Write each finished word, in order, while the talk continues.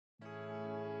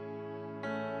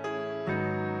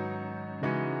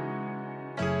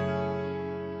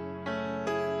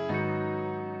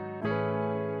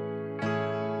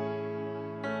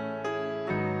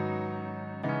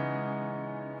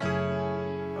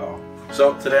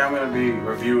So today I'm going to be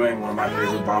reviewing one of my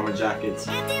favorite bomber jackets,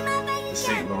 the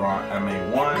Saint Laurent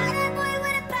MA1.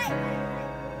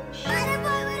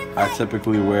 I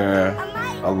typically wear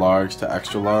a large to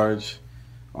extra large.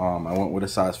 I went with a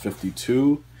size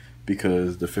 52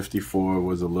 because the 54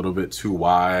 was a little bit too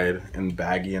wide and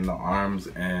baggy in the arms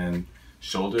and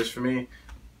shoulders for me.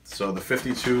 So the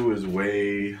 52 is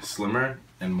way slimmer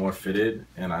and more fitted,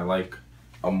 and I like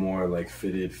a more like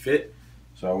fitted fit.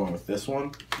 So I went with this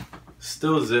one.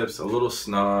 Still zips, a little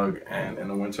snug, and in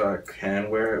the winter I can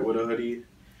wear it with a hoodie.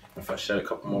 If I shed a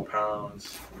couple more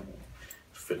pounds,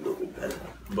 fit a little bit better.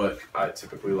 But I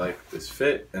typically like this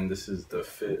fit, and this is the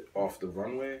fit off the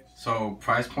runway. So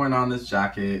price point on this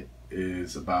jacket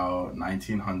is about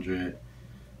 $1,900,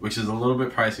 which is a little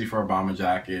bit pricey for a bomber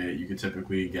jacket. You could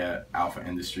typically get Alpha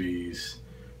Industries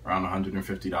around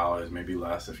 $150, maybe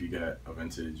less if you get a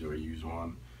vintage or a used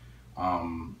one.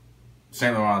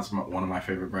 Saint Laurent's one of my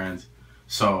favorite brands,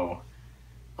 so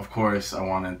of course I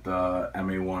wanted the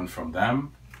MA1 from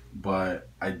them, but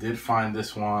I did find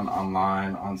this one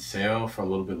online on sale for a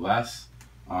little bit less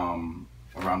around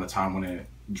the time when it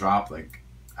dropped, like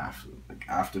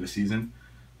after the season.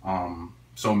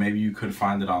 So maybe you could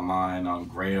find it online on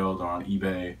Grailed or on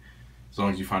eBay, as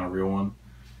long as you find a real one.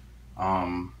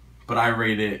 But I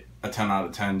rate it a 10 out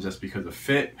of 10 just because of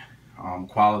fit,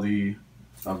 quality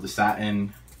of the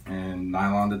satin and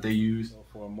nylon that they use. So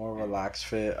for a more relaxed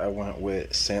fit, I went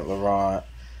with Saint Laurent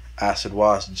acid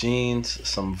wash jeans,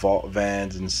 some Vault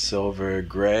Vans in silver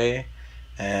gray,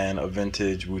 and a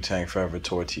vintage Wu-Tang Forever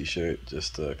Tour t-shirt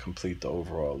just to complete the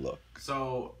overall look.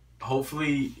 So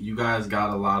hopefully you guys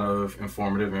got a lot of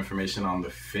informative information on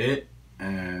the fit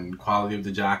and quality of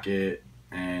the jacket,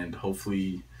 and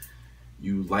hopefully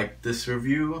you liked this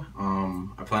review.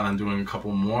 I plan on doing a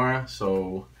couple more,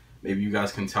 so maybe you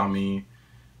guys can tell me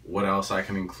what else I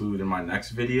can include in my next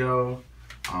video.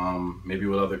 Maybe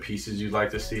what other pieces you'd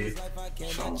like to see.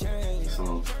 Some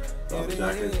other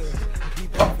jackets.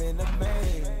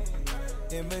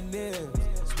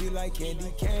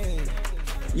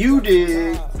 You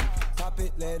did.